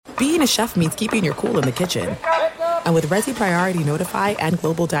being a chef means keeping your cool in the kitchen. And with Resi Priority Notify and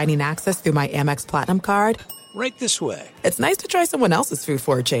Global Dining Access through my Amex Platinum card, right this way. It's nice to try someone else's food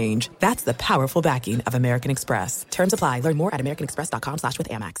for a change. That's the powerful backing of American Express. Terms apply. Learn more at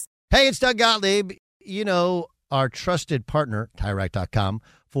americanexpress.com/withAmex. Hey, it's Doug Gottlieb. You know, our trusted partner, TireRack.com,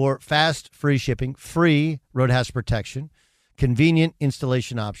 for fast, free shipping, free road hazard protection, convenient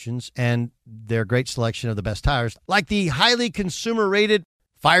installation options, and their great selection of the best tires, like the highly consumer-rated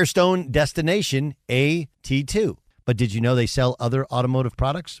Firestone Destination AT2. But did you know they sell other automotive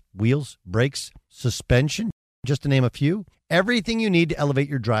products? Wheels, brakes, suspension, just to name a few. Everything you need to elevate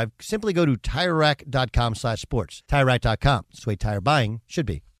your drive. Simply go to TireRack.com/sports. TireRack.com. It's the way tire buying should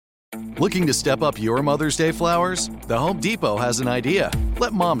be. Looking to step up your Mother's Day flowers? The Home Depot has an idea.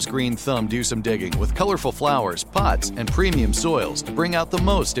 Let Mom's green thumb do some digging with colorful flowers, pots, and premium soils to bring out the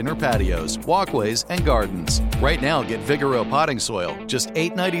most in her patios, walkways, and gardens. Right now, get Vigoro potting soil, just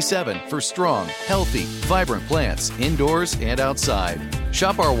 $8.97 for strong, healthy, vibrant plants indoors and outside.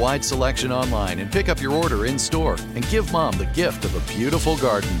 Shop our wide selection online and pick up your order in-store and give Mom the gift of a beautiful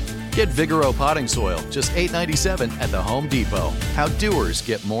garden. Get Vigoro potting soil, just $8.97 at the Home Depot. How doers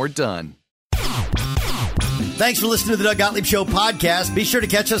get more done. Thanks for listening to the Doug Gottlieb Show podcast. Be sure to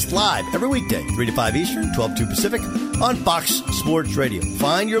catch us live every weekday, 3 to 5 Eastern, 12 to 2 Pacific, on Fox Sports Radio.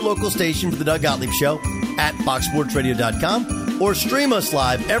 Find your local station for the Doug Gottlieb Show at foxsportsradio.com or stream us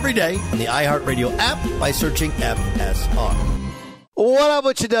live every day on the iHeartRadio app by searching FSR. What up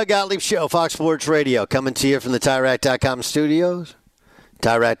with your Doug Gottlieb Show, Fox Sports Radio, coming to you from the TireRack.com studios.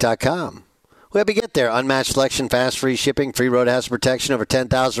 TireRack.com. We have to get there. Unmatched selection, fast, free shipping, free road hazard protection, over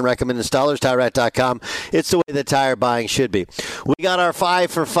 10,000 recommended installers. TireRack.com. It's the way that tire buying should be. We got our 5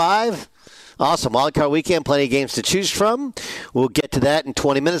 for 5. Awesome. Wildcard weekend, plenty of games to choose from. We'll get to that in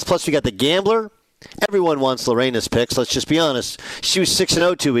 20 minutes. Plus, we got the Gambler. Everyone wants Lorena's picks. Let's just be honest. She was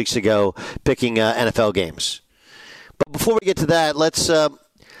 6-0 2 weeks ago picking NFL games. But before we get to that, let's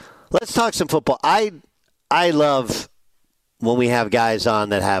talk some football. I love when we have guys on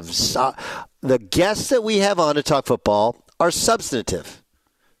that have the guests that we have on to talk football are substantive,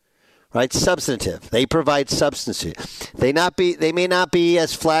 right? Substantive. They provide substance. They may not be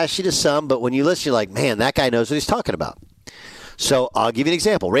as flashy to some, but when you listen, you're like, man, that guy knows what he's talking about. So I'll give you an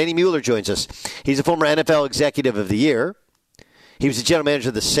example. Randy Mueller joins us. He's a former NFL Executive of the Year. He was the general manager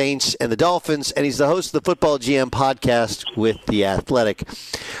of the Saints and the Dolphins, and he's the host of the Football GM podcast with The Athletic.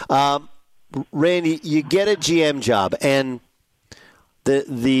 Randy, you get a GM job, and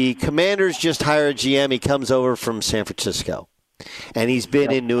the Commanders just hired a GM. He comes over from San Francisco, and he's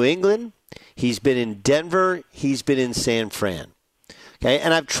been in New England. He's been in Denver. He's been in San Fran. Okay,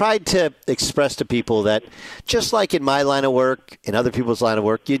 and I've tried to express to people that just like in my line of work, in other people's line of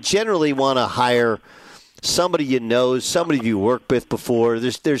work, you generally want to hire somebody you know, somebody you worked with before.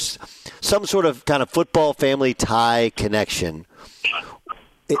 There's some sort of kind of football family tie connection.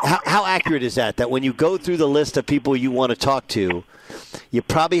 How accurate is that when you go through the list of people you want to talk to, you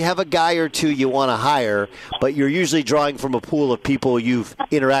probably have a guy or two you want to hire, but you're usually drawing from a pool of people you've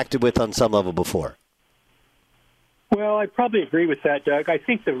interacted with on some level before? Well, I probably agree with that, Doug. I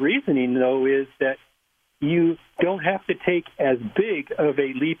think the reasoning, though, is that you don't have to take as big of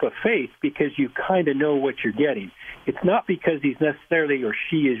a leap of faith because you kind of know what you're getting. It's not because he's necessarily or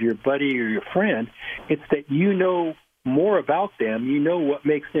she is your buddy or your friend. It's that you know more about them. You know what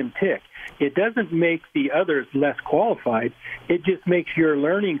makes them tick. It doesn't make the others less qualified. It just makes your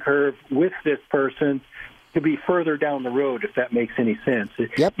learning curve with this person to be further down the road, if that makes any sense.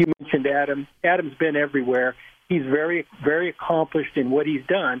 Yep. You mentioned Adam. Adam's been everywhere. He's very, very accomplished in what he's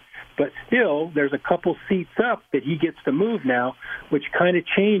done, but still there's a couple seats up that he gets to move now, which kind of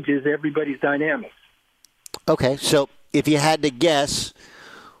changes everybody's dynamics. Okay, so if you had to guess,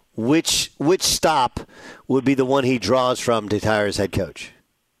 which stop would be the one he draws from to hire as head coach?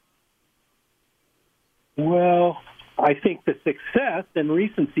 Well, I think the success and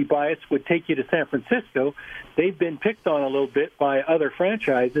recency bias would take you to San Francisco. They've been picked on a little bit by other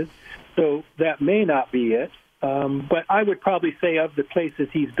franchises, so that may not be it. But I would probably say of the places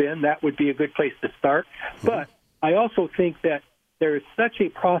he's been, that would be a good place to start. But I also think that there is such a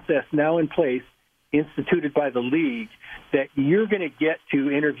process now in place, instituted by the league, that you're going to get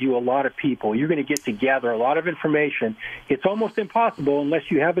to interview a lot of people. You're going to get to gather a lot of information. It's almost impossible unless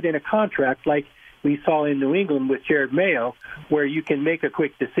you have it in a contract like we saw in New England with Jared Mayo, where you can make a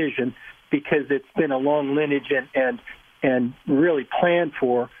quick decision because it's been a long lineage and really planned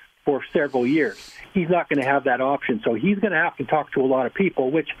for several years. He's not going to have that option, so he's going to have to talk to a lot of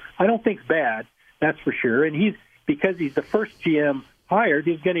people, which I don't think is bad, that's for sure. And because he's the first GM hired,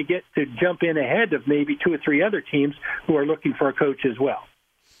 he's going to get to jump in ahead of maybe 2 or 3 other teams who are looking for a coach as well.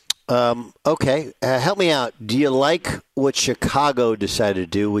 Okay, help me out. Do you like what Chicago decided to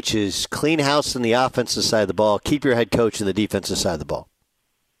do, which is clean house on the offensive side of the ball, keep your head coach on the defensive side of the ball?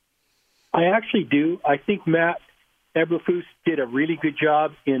 I actually do. I think Matt Eberflus did a really good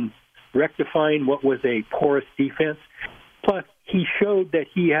job in rectifying what was a porous defense. Plus, he showed that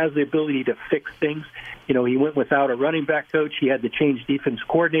he has the ability to fix things. You know, he went without a running back coach. He had to change defense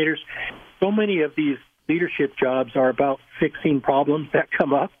coordinators. So many of these leadership jobs are about fixing problems that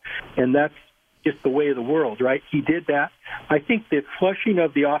come up, and that's just the way of the world, right? He did that. I think the flushing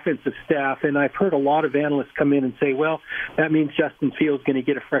of the offensive staff, and I've heard a lot of analysts come in and say, well, that means Justin Fields going to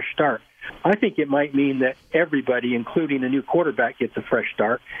get a fresh start. I think it might mean that everybody, including the new quarterback, gets a fresh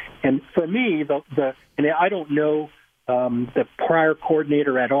start. And for me, and I don't know the prior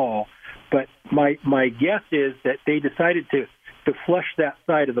coordinator at all, but my guess is that they decided to flush that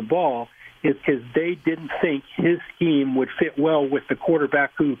side of the ball is because they didn't think his scheme would fit well with the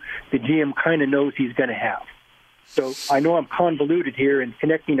quarterback who the GM kind of knows he's going to have. So I know I'm convoluted here and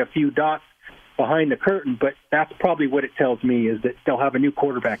connecting a few dots behind the curtain, but that's probably what it tells me, is that they'll have a new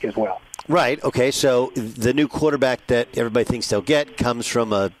quarterback as well. Right. Okay. So the new quarterback that everybody thinks they'll get comes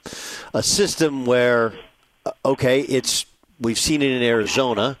from a system where, we've seen it in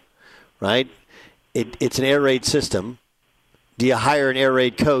Arizona, right? It's an air raid system. Do you hire an air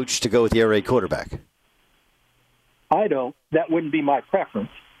raid coach to go with the air raid quarterback? I don't. That wouldn't be my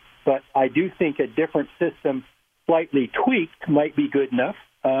preference. But I do think a different system, slightly tweaked, might be good enough.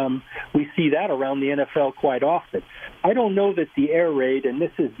 We see that around the NFL quite often. I don't know that the air raid, and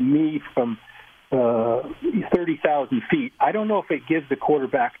this is me from 30,000 feet, I don't know if it gives the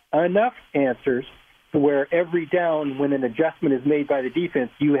quarterback enough answers to where every down, when an adjustment is made by the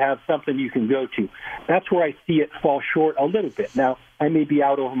defense, you have something you can go to. That's where I see it fall short a little bit. Now, I may be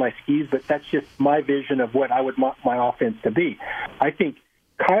out over my skis, but that's just my vision of what I would want my offense to be. I think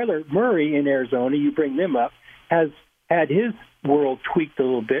Kyler Murray in Arizona, you bring them up, has had his world tweaked a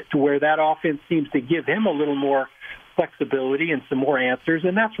little bit to where that offense seems to give him a little more flexibility and some more answers,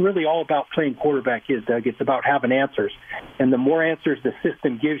 and that's really all about playing quarterback is, Doug. It's about having answers, and the more answers the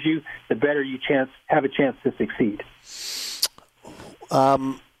system gives you, the better you have a chance to succeed.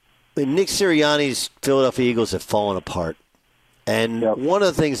 Nick Sirianni's Philadelphia Eagles have fallen apart, and one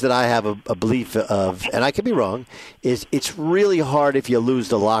of the things that I have a belief of, and I could be wrong, is it's really hard if you lose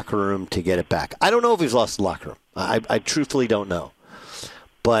the locker room to get it back. I don't know if he's lost the locker room. I truthfully don't know,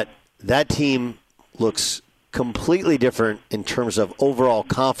 but that team looks completely different in terms of overall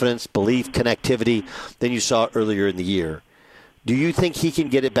confidence, belief, connectivity than you saw earlier in the year. Do you think he can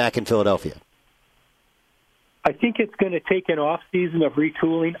get it back in Philadelphia? I think it's going to take an off season of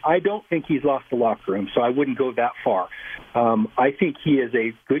retooling. I don't think he's lost the locker room, so I wouldn't go that far. I think he is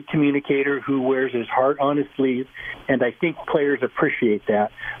a good communicator who wears his heart on his sleeve, and I think players appreciate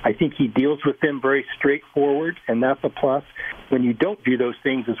that. I think he deals with them very straightforward, and that's a plus. When you don't do those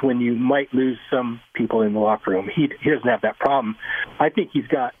things is when you might lose some people in the locker room. He doesn't have that problem. I think he's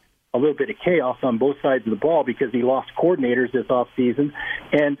got a little bit of chaos on both sides of the ball because he lost coordinators this offseason,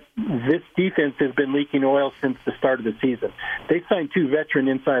 and this defense has been leaking oil since the start of the season. They signed 2 veteran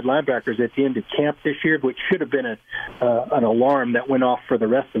inside linebackers at the end of camp this year, which should have been an alarm that went off for the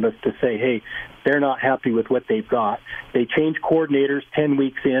rest of us to say, hey, they're not happy with what they've got. They changed coordinators 10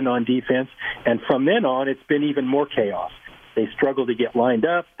 weeks in on defense, and from then on, it's been even more chaos. They struggle to get lined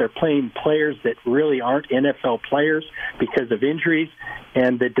up. They're playing players that really aren't NFL players because of injuries,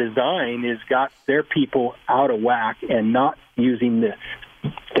 and the design has got their people out of whack and not using the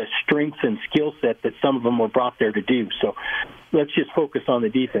strengths and skill set that some of them were brought there to do. So let's just focus on the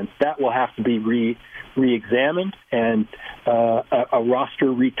defense. That will have to be re-examined and a roster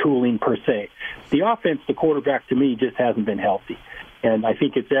retooling per se. The offense, the quarterback, to me, just hasn't been healthy. And I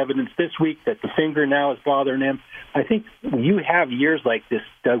think it's evidence this week that the finger now is bothering him. I think you have years like this,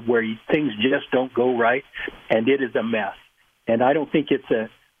 Doug, where things just don't go right, and it is a mess. And I don't think it's a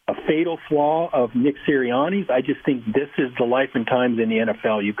fatal flaw of Nick Sirianni's. I just think this is the life and times in the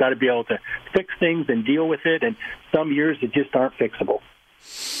NFL. You've got to be able to fix things and deal with it, and some years it just aren't fixable.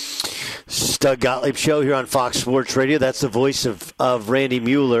 Doug Gottlieb Show here on Fox Sports Radio. That's the voice of Randy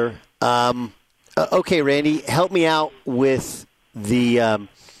Mueller. Okay, Randy, help me out with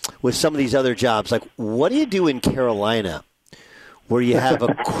with some of these other jobs. Like, what do you do in Carolina where you have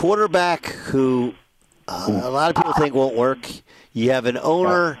a quarterback who a lot of people think won't work? You have an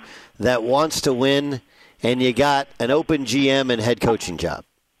owner that wants to win, and you got an open GM and head coaching job.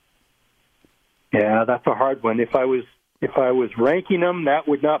 Yeah, that's a hard one. If I was ranking them, that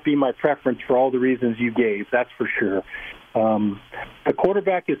would not be my preference for all the reasons you gave. That's for sure. The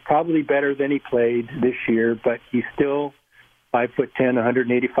quarterback is probably better than he played this year, but he's still 5'10",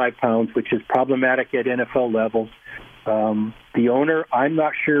 185 pounds, which is problematic at NFL levels. The owner, I'm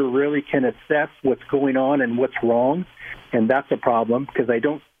not sure, really can assess what's going on and what's wrong, and that's a problem because I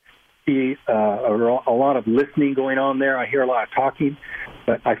don't see a lot of listening going on there. I hear a lot of talking,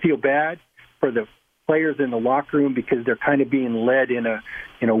 but I feel bad for the players in the locker room because they're kind of being led in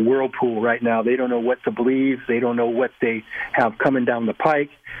a whirlpool right now. They don't know what to believe. They don't know what they have coming down the pike.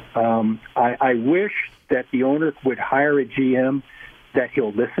 I wish that the owner would hire a GM that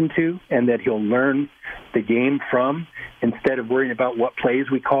he'll listen to and that he'll learn the game from instead of worrying about what plays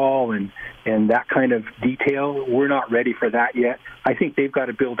we call and that kind of detail. We're not ready for that yet. I think they've got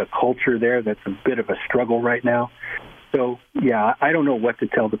to build a culture there that's a bit of a struggle right now. So, yeah, I don't know what to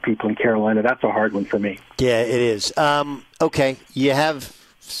tell the people in Carolina. That's a hard one for me. Yeah, it is. Okay, you have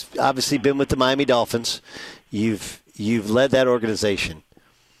obviously been with the Miami Dolphins. You've led that organization.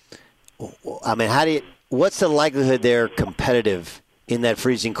 I mean, what's the likelihood they're competitive in that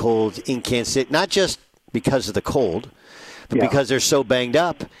freezing cold in Kansas City? Not just because of the cold, but because they're so banged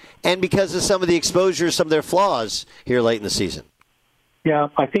up and because of some of the exposure, some of their flaws here late in the season. Yeah,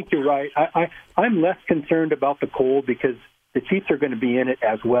 I think you're right. I'm less concerned about the cold because the Chiefs are going to be in it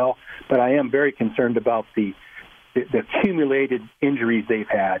as well, but I am very concerned about the accumulated injuries they've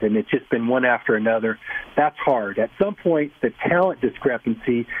had, and it's just been one after another. That's hard. At some point, the talent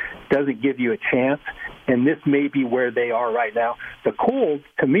discrepancy doesn't give you a chance, and this may be where they are right now. The cold,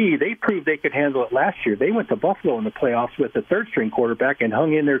 to me, they proved they could handle it last year. They went to Buffalo in the playoffs with a third-string quarterback and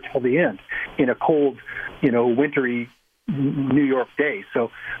hung in there till the end in a cold, wintry New York day.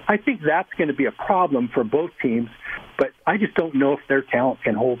 So I think that's going to be a problem for both teams, but I just don't know if their talent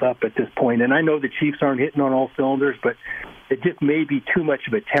can hold up at this point. And I know the Chiefs aren't hitting on all cylinders, but it just may be too much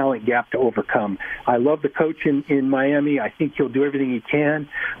of a talent gap to overcome. I love the coach in Miami. I think he'll do everything he can.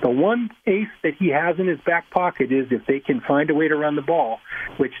 The one ace that he has in his back pocket is if they can find a way to run the ball,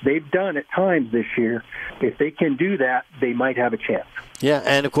 which they've done at times this year. If they can do that, they might have a chance. Yeah,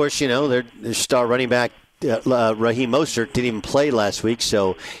 and of course, their star running back, Raheem Mostert, didn't even play last week,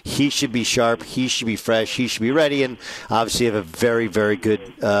 so he should be sharp, he should be fresh, he should be ready, and obviously have a very, very good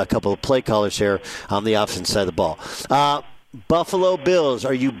couple of play callers here on the offensive side of the ball. Buffalo Bills,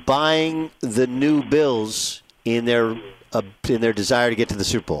 are you buying the new Bills in their desire to get to the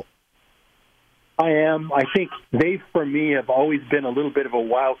Super Bowl? I am. I think they, for me, have always been a little bit of a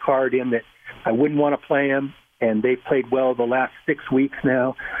wild card in that I wouldn't want to play them, and they've played well the last 6 weeks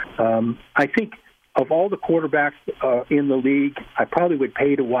now. I think of all the quarterbacks in the league, I probably would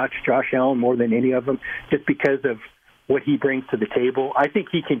pay to watch Josh Allen more than any of them just because of what he brings to the table. I think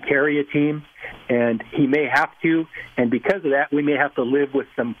he can carry a team, and he may have to, and because of that, we may have to live with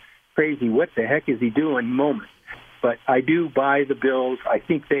some crazy what the heck is he doing moments. But I do buy the Bills. I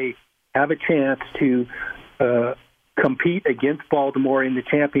think they have a chance to compete against Baltimore in the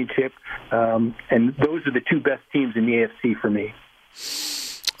championship, and those are the two best teams in the AFC for me.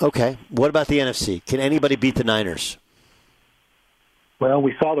 Okay. What about the NFC? Can anybody beat the Niners? Well,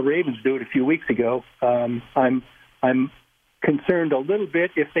 we saw the Ravens do it a few weeks ago. I'm concerned a little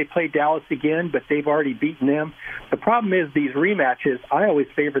bit if they play Dallas again, but they've already beaten them. The problem is these rematches, I always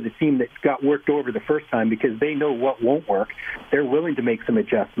favor the team that got worked over the first time because they know what won't work. They're willing to make some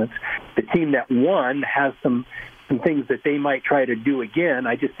adjustments. The team that won has some things that they might try to do again.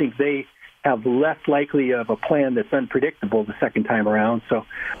 I just think they have less likely of a plan that's unpredictable the second time around. So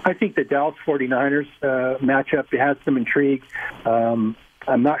I think the Dallas 49ers matchup has some intrigue.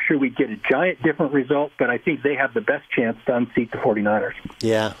 I'm not sure we'd get a giant different result, but I think they have the best chance to unseat the 49ers.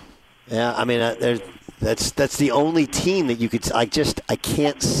 Yeah. I mean, that's the only team that you could. I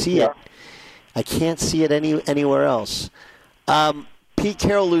can't see it. I can't see it anywhere else. Pete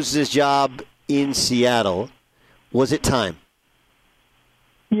Carroll loses his job in Seattle. Was it time?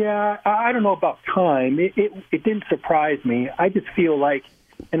 Yeah, I don't know about time. It didn't surprise me. I just feel like,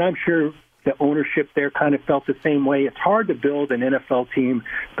 and I'm sure the ownership there kind of felt the same way. It's hard to build an NFL team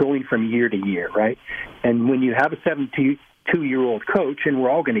going from year to year, right? And when you have a 72-year-old coach, and we're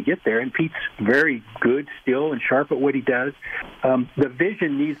all going to get there, and Pete's very good still and sharp at what he does, the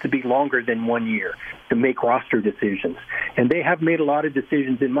vision needs to be longer than 1 year to make roster decisions. And they have made a lot of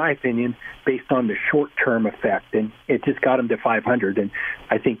decisions, in my opinion, based on the short-term effect, and it just got them to 500. And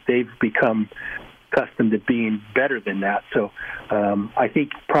I think they've become accustomed to being better than that. So I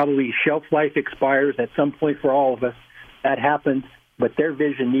think probably shelf life expires at some point for all of us. That happened, but their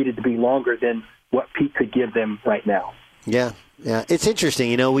vision needed to be longer than what Pete could give them right now. Yeah. It's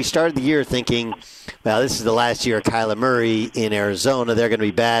interesting. We started the year thinking well, this is the last year of Kyler Murray in Arizona. They're going to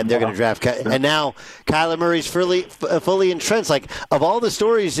be bad. They're going to draft. And now Kyler Murray's fully entrenched. Like, of all the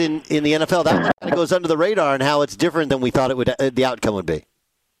stories in the NFL, that one kind of goes under the radar and how it's different than we thought it would. The outcome would be.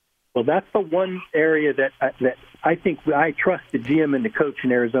 Well, that's the one area that I think I trust the GM and the coach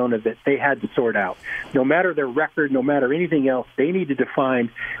in Arizona that they had to sort out. No matter their record, no matter anything else, they need to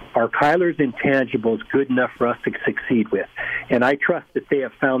define, are Kyler's intangibles good enough for us to succeed with? And I trust that they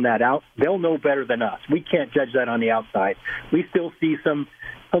have found that out. They'll know better than us. We can't judge that on the outside. We still see some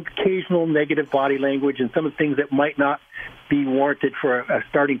occasional negative body language and some of the things that might not be warranted for a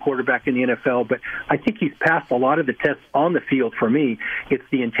starting quarterback in the NFL, but I think he's passed a lot of the tests on the field for me. It's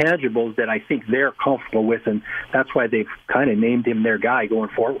the intangibles that I think they're comfortable with, and that's why they've kind of named him their guy going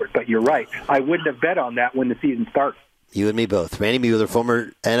forward. But you're right. I wouldn't have bet on that when the season starts. You and me both. Randy Mueller,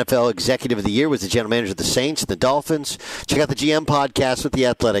 former NFL Executive of the Year, was the general manager of the Saints and the Dolphins. Check out the GM podcast with The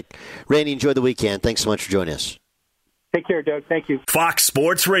Athletic. Randy, enjoy the weekend. Thanks so much for joining us. Take care, Doug. Thank you. Fox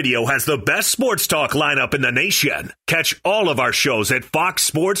Sports Radio has the best sports talk lineup in the nation. Catch all of our shows at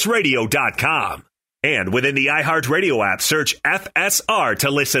foxsportsradio.com. And within the iHeartRadio app, search FSR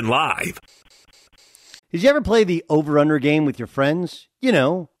to listen live. Did you ever play the over-under game with your friends? You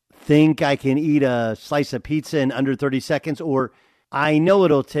know, think I can eat a slice of pizza in under 30 seconds, or I know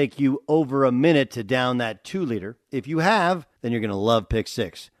it'll take you over a minute to down that 2-liter. If you have, then you're going to love Pick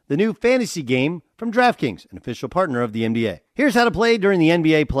 6, the new fantasy game from DraftKings, an official partner of the NBA. Here's how to play during the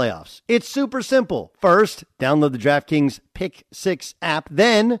NBA playoffs. It's super simple. First, download the DraftKings Pick 6 app,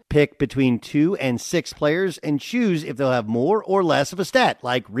 then pick between 2 and 6 players and choose if they'll have more or less of a stat,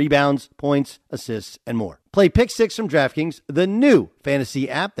 like rebounds, points, assists, and more. Play Pick 6 from DraftKings, the new fantasy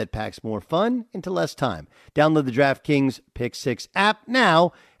app that packs more fun into less time. Download the DraftKings Pick 6 app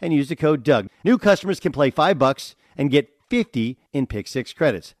now and use the code Doug. New customers can play $5 and get 50 in Pick 6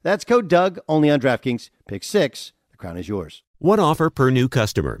 credits. That's code Doug, only on DraftKings. Pick 6, the crown is yours. One offer per new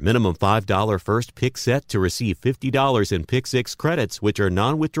customer. Minimum $5 first pick set to receive $50 in Pick 6 credits, which are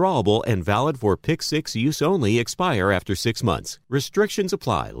non-withdrawable and valid for Pick 6 use only. Expire after 6 months. Restrictions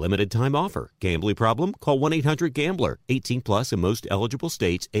apply. Limited time offer. Gambling problem? Call 1-800-GAMBLER. 18 plus in most eligible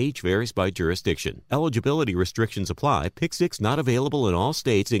states. Age varies by jurisdiction. Eligibility restrictions apply. Pick 6 not available in all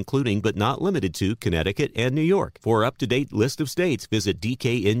states, including but not limited to Connecticut and New York. For up-to-date list of states, visit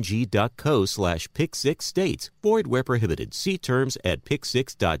dkng.co/pick6states. Void where prohibited. See terms at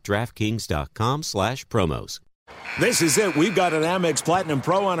pick6.draftkings.com/promos. This is it. We've got an Amex Platinum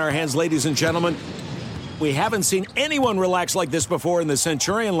Pro on our hands, ladies and gentlemen. We haven't seen anyone relax like this before in the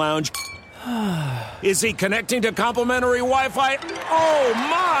Centurion Lounge. Is he connecting to complimentary Wi-Fi? Oh,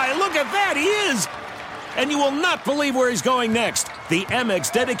 my. Look at that. He is. And you will not believe where he's going next. The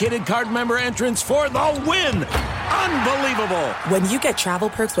Amex dedicated card member entrance for the win. Unbelievable. When you get travel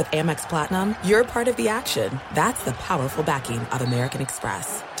perks with Amex Platinum, you're part of the action. That's the powerful backing of American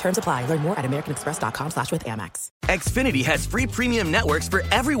Express. Terms apply. Learn more at americanexpress.com/withAmex. Xfinity has free premium networks for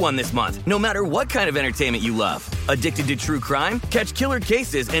everyone this month, no matter what kind of entertainment you love. Addicted to true crime? Catch killer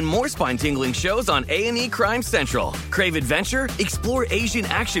cases and more spine-tingling shows on A&E Crime Central. Crave adventure? Explore Asian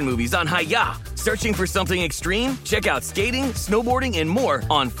action movies on Hi-YAH. Searching for something extreme? Check out skating, snowboarding, and more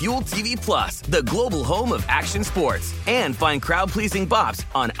on Fuel TV Plus, the global home of action sports. And find crowd-pleasing bops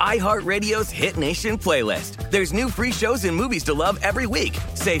on iHeartRadio's Hit Nation playlist. There's new free shows and movies to love every week.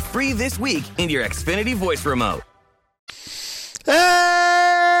 Say free this week in your Xfinity voice remote.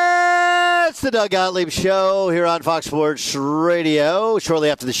 It's the Doug Gottlieb Show here on Fox Sports Radio.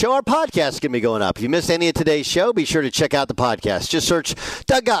 Shortly after the show, our podcast is going to be going up. If you missed any of today's show, be sure to check out the podcast. Just search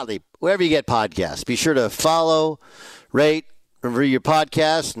Doug Gottlieb wherever you get podcasts. Be sure to follow, rate, review your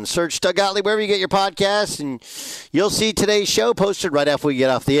podcast, and search Doug Gottlieb wherever you get your podcasts, and you'll see today's show posted right after we get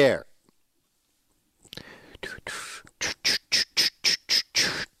off the air.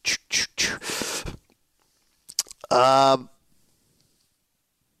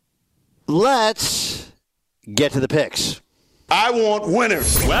 Let's get to the picks. I want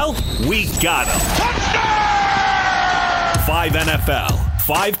winners. Well, we got them. 5 NFL,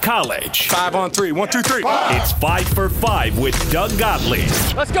 5 college. 5 on 3. 1, 2, 3. It's 5 for 5 with Doug Gottlieb.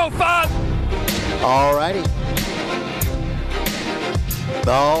 Let's go, 5. All righty.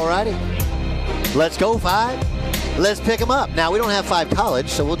 Let's go 5. Let's pick them up. Now, we don't have 5 college,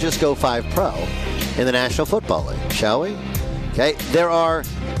 so we'll just go 5 pro in the National Football League, shall we? Okay, there are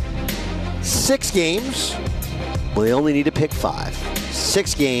 6 games. We only need to pick 5.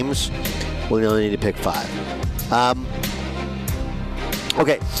 6 games. We only need to pick 5.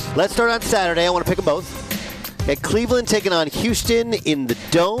 Okay, let's start on Saturday. I want to pick them both. Okay, Cleveland taking on Houston in the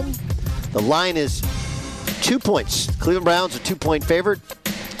Dome. The line is 2 points. Cleveland Browns are 2-point favorite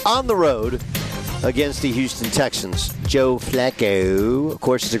on the road against the Houston Texans. Joe Flacco, of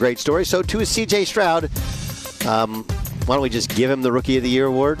course, is a great story. So too is C.J. Stroud. Why don't we just give him the Rookie of the Year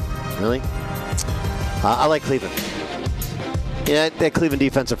award? Really? I like Cleveland. Yeah, that Cleveland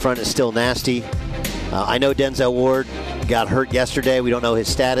defensive front is still nasty. I know Denzel Ward got hurt yesterday. We don't know his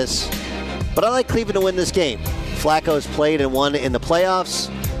status. But I like Cleveland to win this game. Flacco's played and won in the playoffs.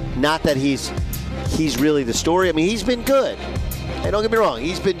 Not that he's really the story. I mean, he's been good. Hey, don't get me wrong.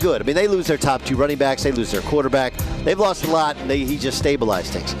 He's been good. I mean, they lose their top 2 running backs. They lose their quarterback. They've lost a lot, and he just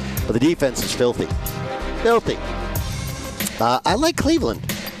stabilized things. But the defense is filthy. Filthy. I like Cleveland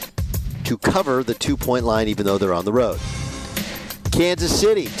to cover the 2-point line, even though they're on the road. Kansas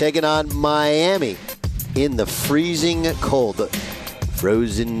City taking on Miami in the freezing cold, the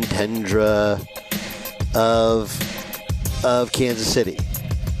frozen tundra of Kansas City.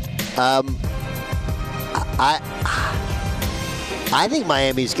 I think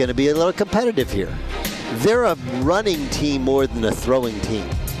Miami's going to be a little competitive here. They're a running team more than a throwing team.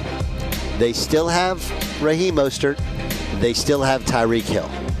 They still have Raheem Mostert. They still have Tyreek Hill.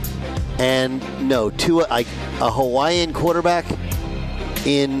 And no, a Hawaiian quarterback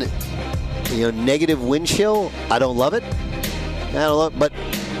in negative wind chill, I don't love it. But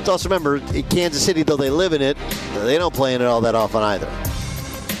let's also remember, in Kansas City, though they live in it, they don't play in it all that often either.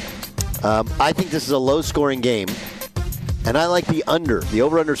 I think this is a low-scoring game, and I like the under. The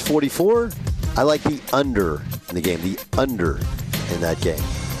over-under is 44. I like the under in the game, the under in that game.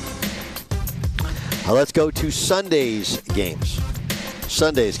 Now let's go to Sunday's games.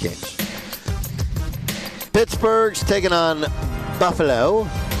 Pittsburgh's taking on Buffalo.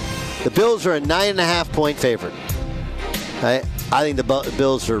 The Bills are a 9.5-point favorite. I think the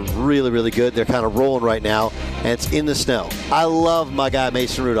Bills are really, really good. They're kind of rolling right now, and it's in the snow. I love my guy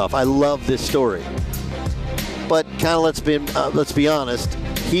Mason Rudolph. I love this story. But kind of let's be honest,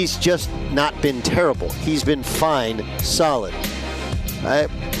 he's just not been terrible. He's been fine, solid. I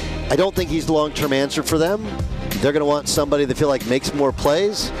don't think he's the long-term answer for them. They're going to want somebody they feel like makes more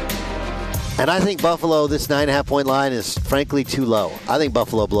plays. And I think Buffalo, this 9.5-point line is frankly too low. I think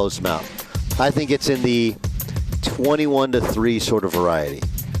Buffalo blows them out. I think it's in the 21-3 sort of variety.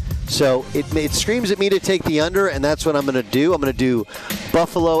 So it screams at me to take the under, and that's what I'm going to do. I'm going to do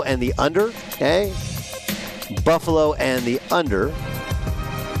Buffalo and the under. Okay? Buffalo and the under.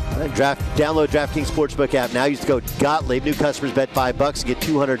 Download DraftKings Sportsbook app now. Use the code Gottlieb. New customers bet $5 and get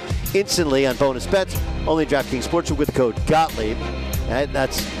 $200 instantly on bonus bets. Only DraftKings Sportsbook with the code Gottlieb. And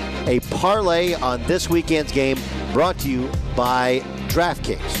that's a parlay on this weekend's game brought to you by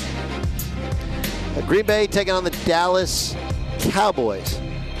DraftKings. Green Bay taking on the Dallas Cowboys.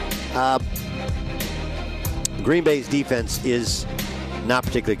 Green Bay's defense is not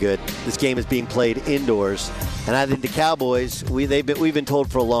particularly good. This game is being played indoors. And I think the Cowboys, we've been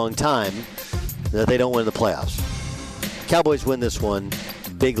told for a long time that they don't win the playoffs. Cowboys win this one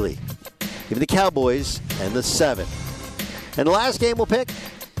bigly. Give me the Cowboys and the 7. And the last game we'll pick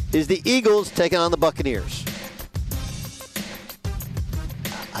is the Eagles taking on the Buccaneers.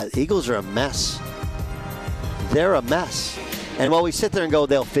 The Eagles are a mess. They're a mess. And while we sit there and go,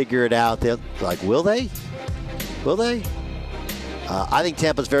 they'll figure it out, they're like, will they? Will they? I think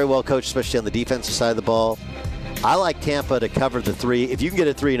Tampa's very well coached, especially on the defensive side of the ball. I like Tampa to cover the 3. If you can get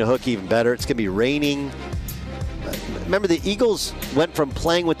a 3 and a hook, even better. It's going to be raining. Remember, the Eagles went from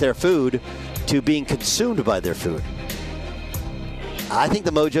playing with their food to being consumed by their food. I think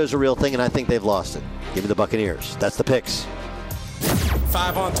the mojo's a real thing, and I think they've lost it. Give me the Buccaneers. That's the picks.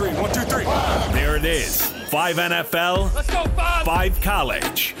 5 on 3. 1, 2, 3. There it is. 5 NFL. Let's go 5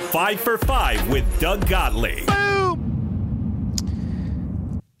 college. 5 for 5 with Doug Gottlieb. Boom!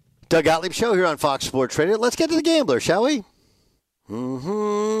 Doug Gottlieb Show here on Fox Sports Radio. Let's get to the gambler, shall we?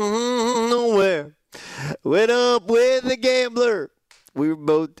 Nowhere. Went up with the gambler. We were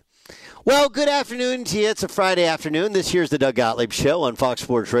both. Well, good afternoon to you. It's a Friday afternoon. This here's the Doug Gottlieb Show on Fox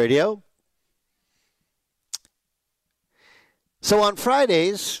Sports Radio. So on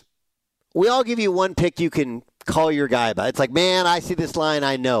Fridays, we all give you one pick you can call your guy about. It's like, man, I see this line,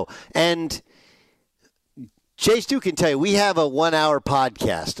 I know. And Jay Stu can tell you, we have a 1-hour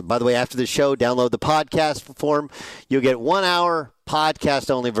podcast. By the way, after the show, download the podcast form. You'll get 1 hour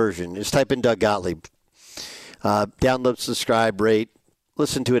podcast-only version. Just type in Doug Gottlieb. Download, subscribe, rate.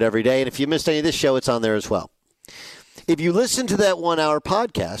 Listen to it every day. And if you missed any of this show, it's on there as well. If you listen to that 1 hour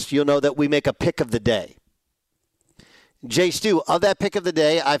podcast, you'll know that we make a pick of the day. Jay Stu, of that pick of the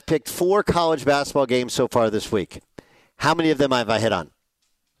day, I've picked 4 college basketball games so far this week. How many of them have I hit on?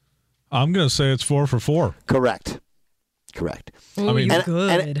 I'm going to say it's 4 for 4. Correct. Ooh, I mean,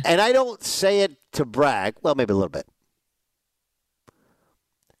 good. And I don't say it to brag. Well, maybe a little bit.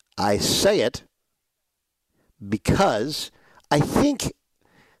 I say it because I think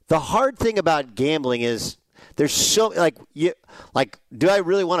the hard thing about gambling is there's so do I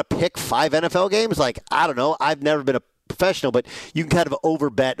really want to pick 5 NFL games? Like, I don't know. I've never been a professional, but you can kind of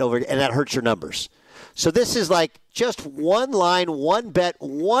overbet and that hurts your numbers. So this is like just one line, one bet,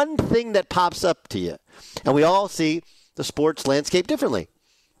 one thing that pops up to you. And we all see the sports landscape differently,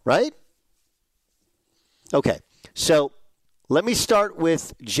 right? Okay, so let me start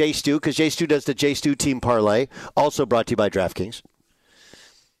with Jay Stu, because Jay Stu does the Jay Stu Team Parlay, also brought to you by DraftKings.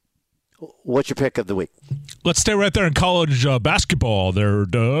 What's your pick of the week? Let's stay right there in college basketball there,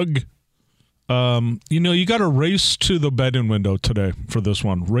 Doug. You got to race to the betting window today for this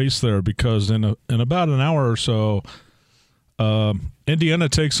one. Race there, because in about an hour or so, Indiana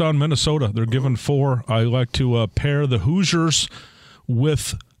takes on Minnesota. They're given 4. I like to pair the Hoosiers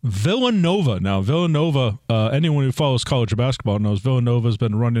with Villanova. Now, Villanova, anyone who follows college basketball knows Villanova's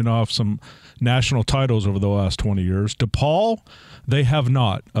been running off some national titles over the last 20 years. DePaul, they have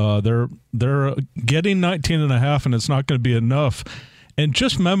not. They're getting 19.5, and it's not going to be enough. And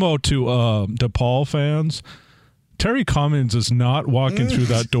just memo to DePaul fans, Terry Cummings is not walking through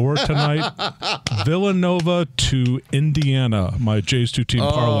that door tonight. Villanova to Indiana, my J's 2 Team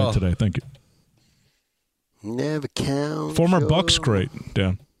Parlay today. Thank you. Never count. Former Bucks great,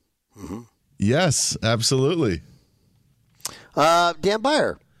 Dan. Mm-hmm. Yes, absolutely. Dan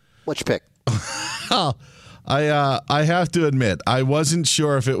Beyer, what's your pick? I have to admit, I wasn't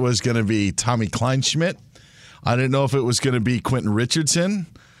sure if it was going to be Tommy Kleinschmidt. I didn't know if it was going to be Quentin Richardson.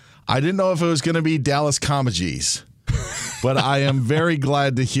 I didn't know if it was going to be Dallas Comegys. But I am very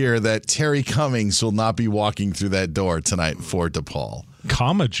glad to hear that Terry Cummings will not be walking through that door tonight for DePaul.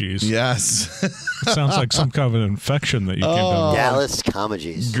 Comegys? Yes. Sounds like some kind of an infection that you came down with. Dallas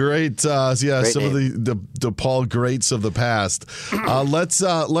Comegys. Great. Great some name. of the DePaul greats of the past.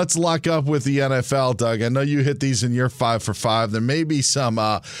 Let's lock up with the NFL, Doug. I know you hit these in your 5 for 5. There may be some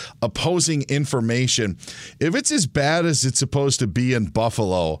opposing information. If it's as bad as it's supposed to be in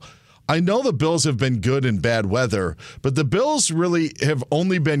Buffalo, I know the Bills have been good in bad weather, but the Bills really have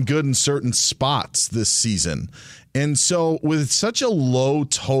only been good in certain spots this season. And so with such a low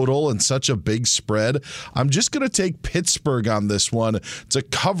total and such a big spread, I'm just going to take Pittsburgh on this one to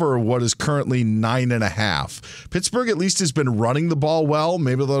cover what is currently 9.5. Pittsburgh at least has been running the ball well.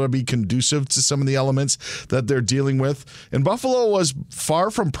 Maybe that'll be conducive to some of the elements that they're dealing with. And Buffalo was far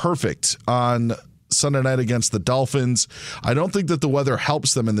from perfect on Sunday night against the Dolphins. I don't think that the weather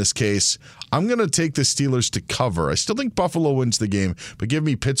helps them in this case. I'm going to take the Steelers to cover. I still think Buffalo wins the game, but give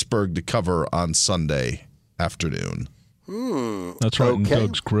me Pittsburgh to cover on Sunday afternoon. That's right in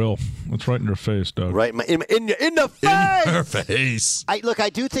Doug's grill. That's right in your face, Doug. Right in the face. In her face. I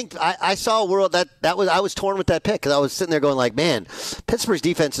do think I saw a world that was I was torn with that pick because I was sitting there going like, man, Pittsburgh's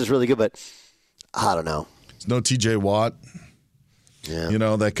defense is really good, but I don't know. There's no TJ Watt. Yeah.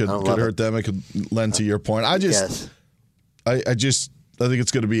 That could hurt them. It could lend to your point. I think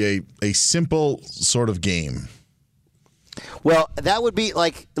it's going to be a simple sort of game. Well, that would be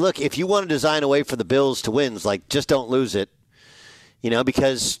like, look, if you want to design a way for the Bills to win, like just don't lose it,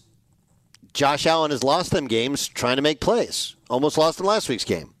 because Josh Allen has lost them games trying to make plays. Almost lost in last week's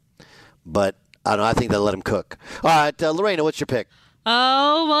game. But I don't know. I think they'll let him cook. All right, Lorena, what's your pick?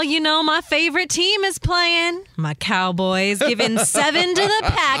 Oh, well, my favorite team is playing. My Cowboys giving 7 to the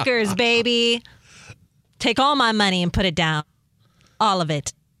Packers, baby. Take all my money and put it down. All of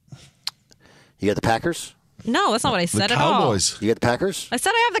it. You got the Packers? No, that's not what I said at all. You got the Packers? I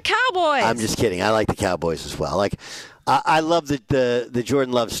said I have the Cowboys. I'm just kidding. I like the Cowboys as well. I love the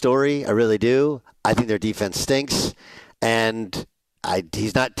Jordan Love story. I really do. I think their defense stinks. And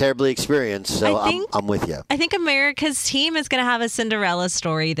he's not terribly experienced, so I'm with you. I think America's team is going to have a Cinderella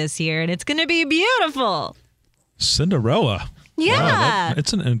story this year, and it's going to be beautiful. Cinderella? Yeah. Wow,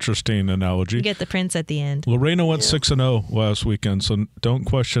 it's an interesting analogy. You get the prince at the end. Lorena went 6-0 last weekend, so don't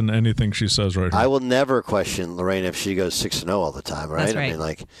question anything she says right here. I will never question Lorena if she goes 6-0 all the time, right? That's right. I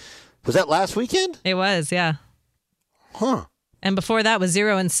mean, was that last weekend? It was, yeah. Huh. And before that was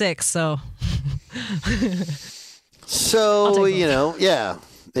 0-6, so... So, yeah,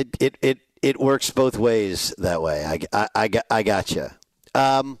 it works both ways that way. I got you.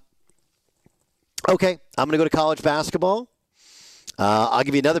 Okay, I'm going to go to college basketball. I'll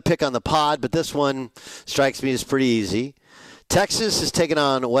give you another pick on the pod, but this one strikes me as pretty easy. Texas is taking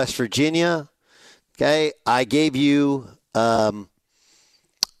on West Virginia. Okay, I gave you that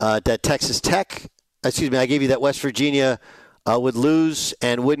Texas Tech. Excuse me, I gave you that West Virginia would lose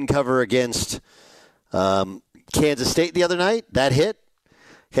and wouldn't cover against Kansas State the other night. That hit.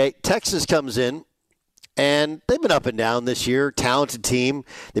 Okay, Texas comes in, and they've been up and down this year. Talented team.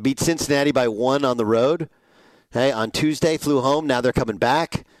 They beat Cincinnati by 1 on the road. Hey, on Tuesday, flew home. Now they're coming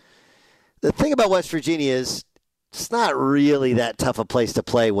back. The thing about West Virginia is it's not really that tough a place to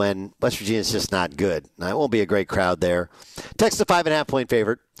play when West Virginia is just not good. Now, it won't be a great crowd there. Texas 5.5-point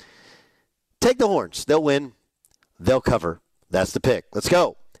favorite. Take the Horns. They'll win. They'll cover. That's the pick. Let's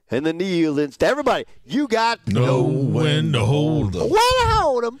go. And the Neylands. Everybody, you got know when to hold them. When to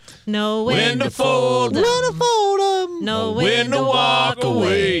hold them. Know when to fold them. When to fold them. Know when to walk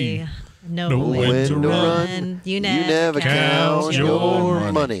away. Know when to run. You never count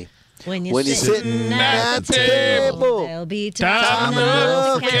your money. When you're sitting at the table, there'll be time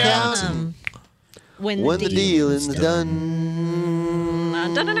enough to count them. When the dealing's done.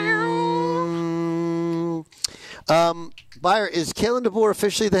 Buyer, is Kalen DeBoer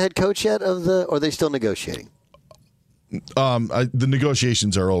officially the head coach yet or are they still negotiating? The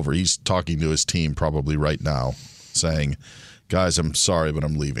negotiations are over. He's talking to his team probably right now, saying, guys, I'm sorry, but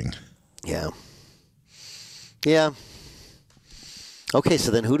I'm leaving. Yeah. Okay,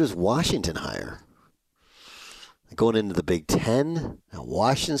 so then who does Washington hire? Going into the Big Ten, now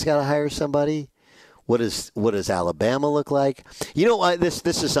Washington's got to hire somebody. What does Alabama look like? You know, this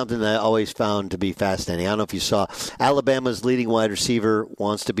is something that I always found to be fascinating. I don't know if you saw. Alabama's leading wide receiver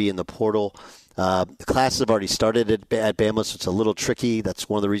wants to be in the portal. The classes have already started at Bama, so it's a little tricky. That's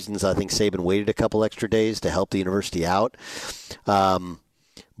one of the reasons I think Saban waited a couple extra days to help the university out.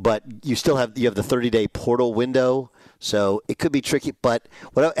 But you still have the 30-day portal window. So it could be tricky, but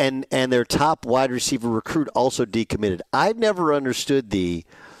and their top wide receiver recruit also decommitted. I've never understood the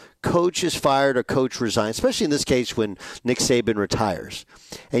coach is fired or coach resigns, especially in this case when Nick Saban retires.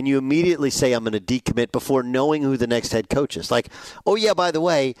 And you immediately say, I'm going to decommit before knowing who the next head coach is. Like, oh, yeah, by the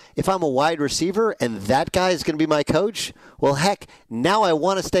way, if I'm a wide receiver and that guy is going to be my coach, well, heck, now I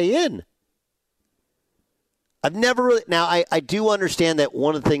want to stay in. I've never really – now, I do understand that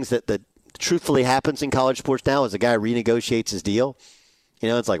one of the things that truthfully happens in college sports now is a guy renegotiates his deal. You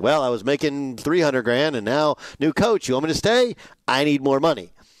know, it's like, well, I was making $300,000 and now new coach, you want me to stay? I need more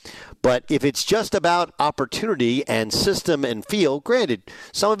money. But if it's just about opportunity and system and feel, granted,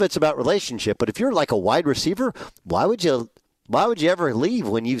 some of it's about relationship. But if you're like a wide receiver, why would you ever leave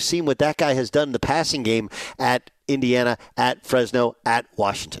when you've seen what that guy has done in the passing game at Indiana, at Fresno, at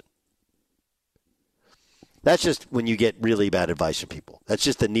Washington? That's just when you get really bad advice from people. That's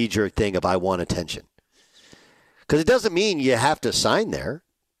just the knee-jerk thing of I want attention. Because it doesn't mean you have to sign there.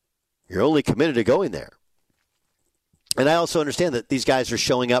 You're only committed to going there. And I also understand that these guys are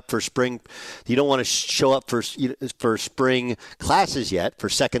showing up for spring. You don't want to show up for spring classes yet, for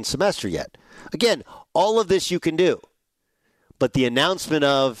second semester yet. Again, all of this you can do. But the announcement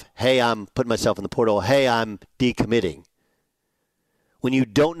of, hey, I'm putting myself in the portal, hey, I'm decommitting, when you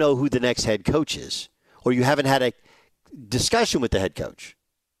don't know who the next head coach is, or you haven't had a discussion with the head coach,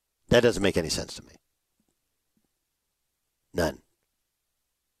 that doesn't make any sense to me. None.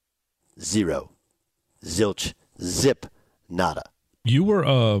 Zero. Zilch. Zip. Nada. You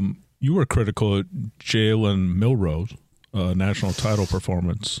were critical at Jalen Milroe, national title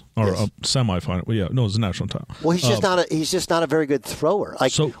performance or yes. Semifinal. Well, yeah, no, it was a national title. Well, he's just not a very good thrower.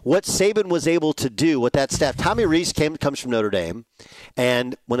 Like what Saban was able to do with that staff. Tommy Rees comes from Notre Dame,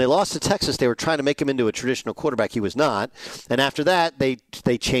 and when they lost to Texas, they were trying to make him into a traditional quarterback. He was not, and after that, they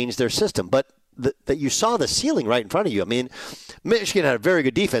changed their system. But that you saw the ceiling right in front of you. I mean, Michigan had a very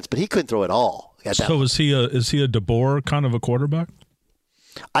good defense, but he couldn't throw it all. So is he a DeBoer kind of a quarterback?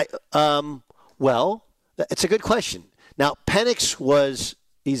 Well, it's a good question. Now, Penix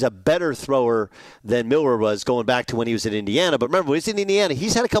he's a better thrower than Milroe was going back to when he was in Indiana. But remember, when he was in Indiana,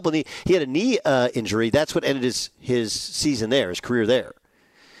 he's had he had a knee injury. That's what ended his season there, his career there.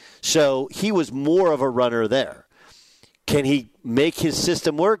 So he was more of a runner there. Can he make his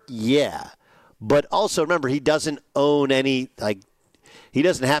system work? Yeah. But also remember, he doesn't own he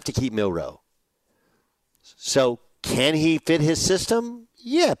doesn't have to keep Milroe. So can he fit his system?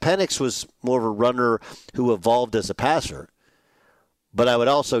 Yeah, Penix was more of a runner who evolved as a passer. But I would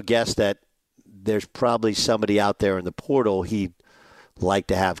also guess that there's probably somebody out there in the portal he'd like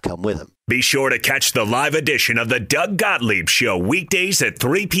to have come with him. Be sure to catch the live edition of the Doug Gottlieb Show weekdays at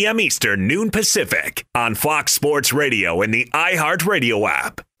 3 p.m. Eastern, noon Pacific on Fox Sports Radio and the iHeartRadio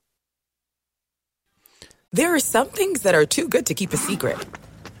app. There are some things that are too good to keep a secret.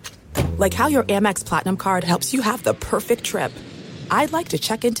 Like how your Amex Platinum card helps you have the perfect trip. I'd like to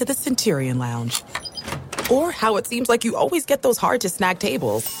check into the Centurion Lounge. Or how it seems like you always get those hard-to-snag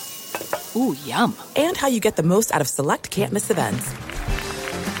tables. Ooh, yum. And how you get the most out of select can't-miss events.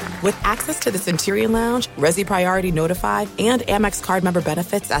 With access to the Centurion Lounge, Resi Priority Notified, and Amex card member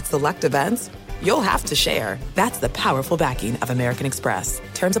benefits at select events, you'll have to share. That's the powerful backing of American Express.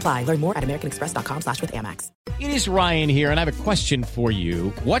 Terms apply. Learn more at americanexpress.com/withAmex. It is Ryan here, and I have a question for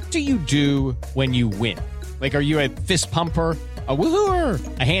you. What do you do when you win? Like, are you a fist pumper, a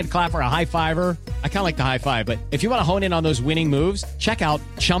woohooer, a hand clapper, a high fiver? I kind of like the high five, but if you want to hone in on those winning moves, check out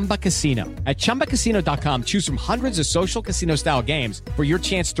Chumba Casino. At ChumbaCasino.com, choose from hundreds of social casino-style games for your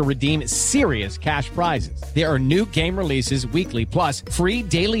chance to redeem serious cash prizes. There are new game releases weekly, plus free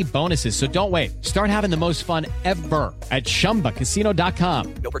daily bonuses. So don't wait. Start having the most fun ever at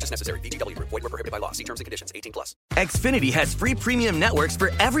ChumbaCasino.com. No purchase necessary. VGW. Void where prohibited by law. See terms and conditions. 18+. Xfinity has free premium networks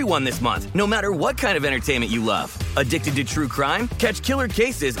for everyone this month, no matter what kind of entertainment you love. Addicted to true crime? Catch killer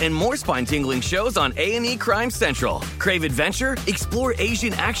cases and more spine-tingling shows on A&E Crime Central. Crave adventure? Explore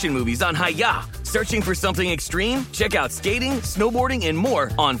Asian action movies on Hi-YAH. Searching for something extreme? Check out skating, snowboarding, and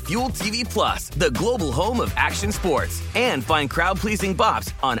more on Fuel TV Plus, the global home of action sports. And find crowd-pleasing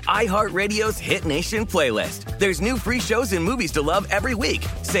bops on iHeartRadio's Hit Nation playlist. There's new free shows and movies to love every week.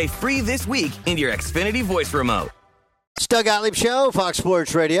 Say free this week in your Xfinity voice remote. It's Doug Gottlieb Show, Fox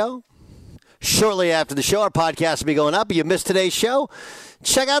Sports Radio. Shortly after the show, our podcast will be going up. If you missed today's show,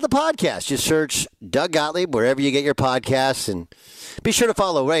 check out the podcast. Just search Doug Gottlieb wherever you get your podcasts, and be sure to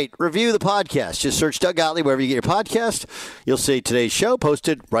follow, rate, review the podcast. Just search Doug Gottlieb wherever you get your podcast. You'll see today's show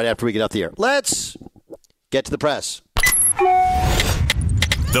posted right after we get off the air. Let's get to the press.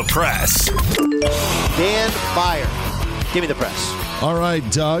 The press. Dan Beyer, give me the press. All right,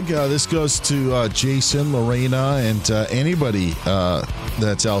 Doug, this goes to Jason, Lorena, and anybody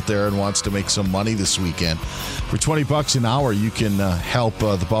that's out there and wants to make some money this weekend. For $20 an hour, you can help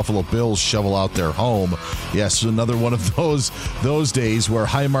the Buffalo Bills shovel out their home. Yes, another one of those days where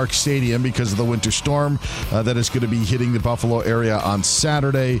Highmark Stadium, because of the winter storm that is going to be hitting the Buffalo area on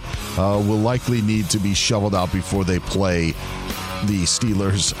Saturday, will likely need to be shoveled out before they play the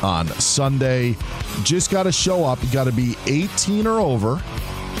Steelers on Sunday. Just got to show up. You got to be 18 or over,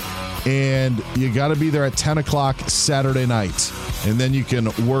 and you got to be there at 10 o'clock Saturday night, and then you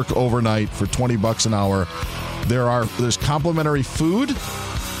can work overnight for $20 an hour. There's complimentary food,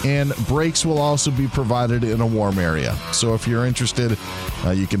 and breaks will also be provided in a warm area. So if you're interested,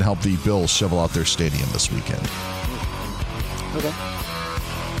 you can help the Bills shovel out their stadium this weekend. Okay.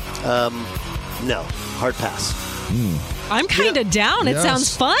 No, hard pass. I'm kind of down. It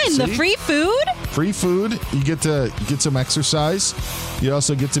sounds fun. See? The free food. Free food. You get to get some exercise. You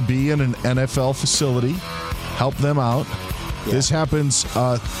also get to be in an NFL facility. Help them out. Yeah. This happens,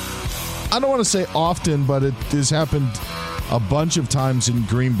 I don't want to say often, but it has happened a bunch of times in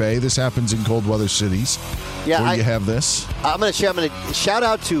Green Bay. This happens in cold weather cities where you have this. I'm going to shout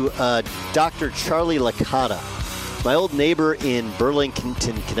out to Dr. Charlie Licata, my old neighbor in Burlington,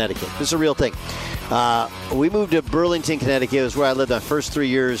 Connecticut. This is a real thing. We moved to Burlington, Connecticut. It was where I lived my first 3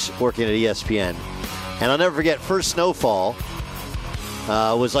 years working at ESPN. And I'll never forget, first snowfall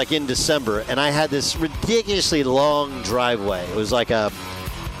was like in December, and I had this ridiculously long driveway. It was like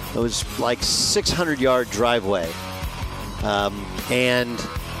 600-yard driveway. And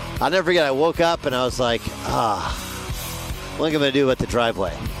I'll never forget, I woke up and I was like, what am I going to do with the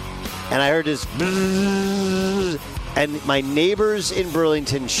driveway? And I heard this bzzz, and my neighbors in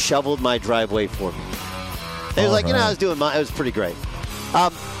Burlington shoveled my driveway for me. It was I was doing it was pretty great.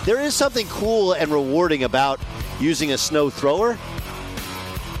 There is something cool and rewarding about using a snow thrower,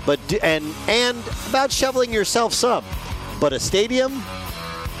 but and about shoveling yourself some. But a stadium,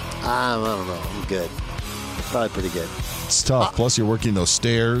 I don't know. I'm good. Probably pretty good. It's tough. Plus, you're working those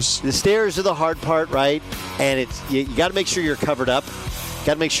stairs. The stairs are the hard part, right? And it's you got to make sure you're covered up.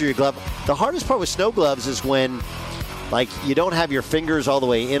 Got to make sure you're gloved. The hardest part with snow gloves is when, you don't have your fingers all the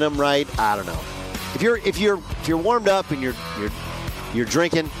way in them right. I don't know. If you're warmed up and you're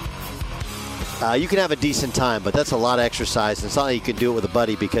drinking, you can have a decent time, but that's a lot of exercise. And it's not like you can do it with a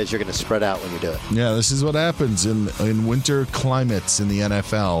buddy because you're going to spread out when you do it. Yeah, this is what happens in winter climates in the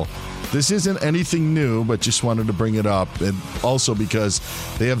NFL. This isn't anything new, but just wanted to bring it up. And also because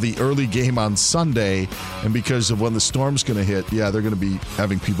they have the early game on Sunday, and because of when the storm's going to hit, they're going to be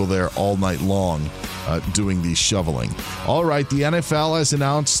having people there all night long doing the shoveling. All right, the NFL has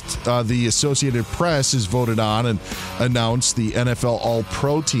announced, the Associated Press has voted on and announced the NFL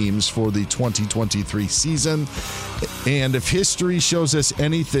All-Pro teams for the 2023 season. And if history shows us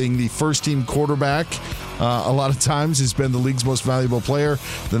anything, the first-team quarterback a lot of times has been the league's most valuable player,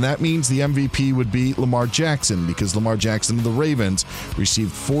 then that means the MVP would be Lamar Jackson, because Lamar Jackson of the Ravens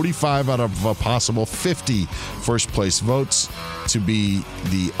received 45 out of a possible 50 first-place votes to be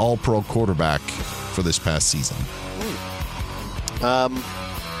the All-Pro quarterback for this past season.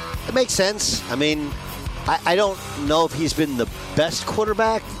 It makes sense. I mean, I don't know if he's been the best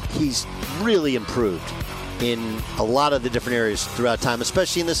quarterback. He's really improved in a lot of the different areas throughout time,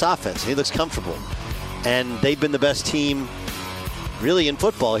 especially in this offense. He looks comfortable. And they've been the best team really in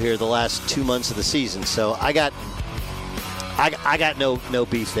football here the last 2 months of the season. So I got no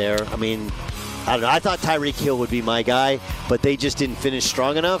beef there. I mean, I don't know. I thought Tyreek Hill would be my guy, but they just didn't finish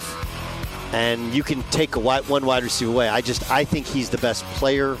strong enough. And you can take one wide receiver away. I think he's the best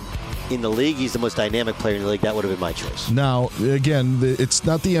player in the league. He's the most dynamic player in the league. That would have been my choice. Now, again, it's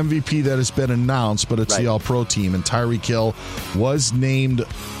not the MVP that has been announced, but it's the All-Pro team. And Tyreek Hill was named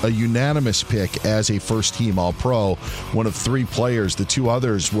a unanimous pick as a first-team All-Pro, one of 3 players. The 2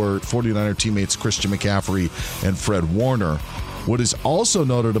 others were 49er teammates Christian McCaffrey and Fred Warner. What is also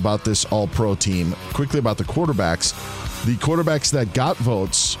noted about this All-Pro team, quickly about the quarterbacks that got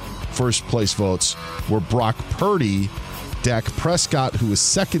votes, first-place votes, were Brock Purdy, Dak Prescott, who was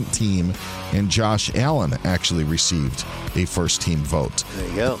second team, and Josh Allen actually received a first-team vote. There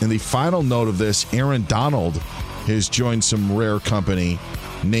you go. And the final note of this, Aaron Donald has joined some rare company,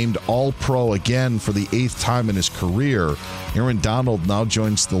 named All-Pro again for the 8th time in his career. Aaron Donald now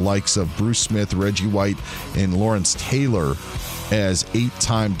joins the likes of Bruce Smith, Reggie White, and Lawrence Taylor as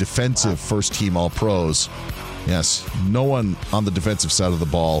 8-time defensive first-team All-Pros. Yes, no one on the defensive side of the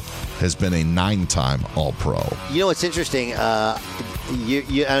ball has been a 9-time All-Pro. You know what's interesting? Dan,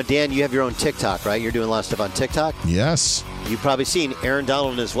 you have your own TikTok, right? You're doing a lot of stuff on TikTok? Yes. You've probably seen Aaron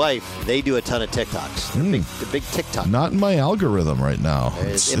Donald and his wife. They do a ton of TikToks. They're big TikTok. Not in my algorithm right now.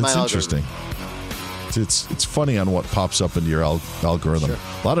 It's interesting. Algorithm. It's funny on what pops up into your algorithm. Sure.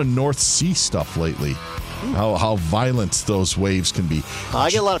 A lot of North Sea stuff lately. How violent those waves can be.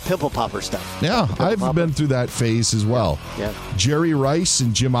 I get a lot of pimple popper stuff. Yeah, I've been through that phase as well. Yeah. Jerry Rice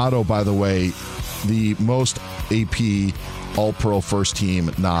and Jim Otto, by the way, the most AP All-Pro first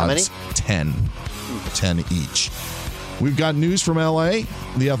team nods. How many? 10. 10 each. We've got news from L.A.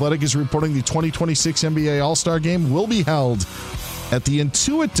 The Athletic is reporting the 2026 NBA All-Star Game will be held at the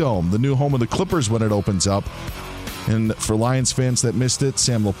Intuit Dome, the new home of the Clippers when it opens up. And for Lions fans that missed it,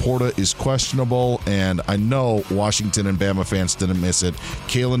 Sam Laporta is questionable, and I know Washington and Bama fans didn't miss it.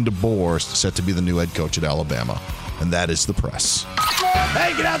 Kalen DeBoer set to be the new head coach at Alabama, and that is the press.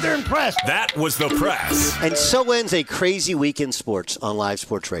 Hey, get out there and press. That was the press. And so ends a crazy week in sports on Live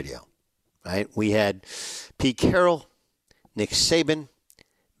Sports Radio. Right? We had Pete Carroll, Nick Saban,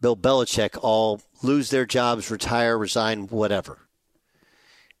 Bill Belichick all lose their jobs, retire, resign, whatever.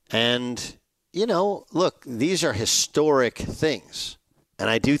 And you know, look, these are historic things. And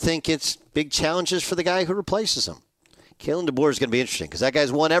I do think it's big challenges for the guy who replaces him. Kalen DeBoer is going to be interesting because that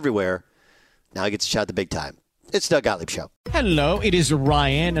guy's won everywhere. Now he gets to shot the big time. It's Doug Gottlieb Show. Hello, it is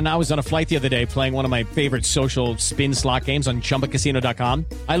Ryan, and I was on a flight the other day playing one of my favorite social spin slot games on ChumbaCasino.com.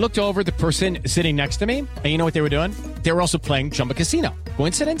 I looked over at the person sitting next to me, and you know what they were doing? They were also playing Chumba Casino.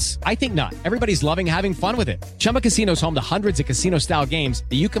 Coincidence? I think not. Everybody's loving having fun with it. Chumba Casino is home to hundreds of casino-style games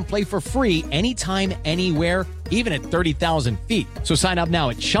that you can play for free anytime, anywhere, even at 30,000 feet. So sign up now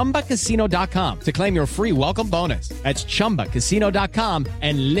at ChumbaCasino.com to claim your free welcome bonus. That's ChumbaCasino.com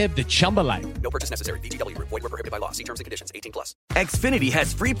and live the Chumba life. No purchase necessary. VGW. Void where prohibited by law. See terms and conditions. 18+. Xfinity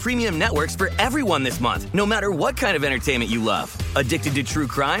has free premium networks for everyone this month, no matter what kind of entertainment you love. Addicted to true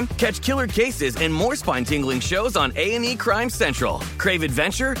crime? Catch killer cases and more spine-tingling shows on A&E Crime Central. Crave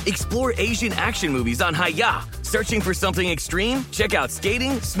adventure? Explore Asian action movies on Hi-YAH. Searching for something extreme? Check out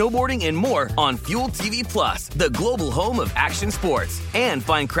skating, snowboarding, and more on Fuel TV Plus, the global home of action sports. And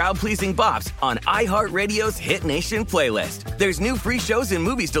find crowd-pleasing bops on iHeartRadio's Hit Nation playlist. There's new free shows and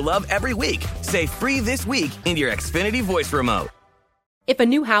movies to love every week. Say free this week in your Xfinity voice remote. If a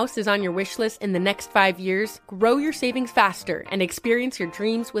new house is on your wish list in the next 5 years, grow your savings faster and experience your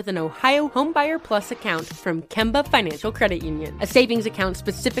dreams with an Ohio Homebuyer Plus account from Kemba Financial Credit Union. A savings account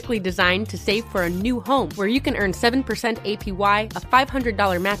specifically designed to save for a new home where you can earn 7% APY, a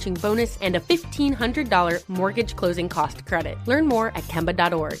 $500 matching bonus, and a $1,500 mortgage closing cost credit. Learn more at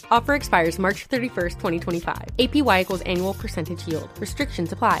Kemba.org. Offer expires March 31st, 2025. APY equals annual percentage yield.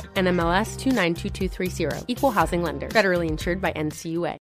 Restrictions apply. NMLS 292230. Equal housing lender. Federally insured by NCUA.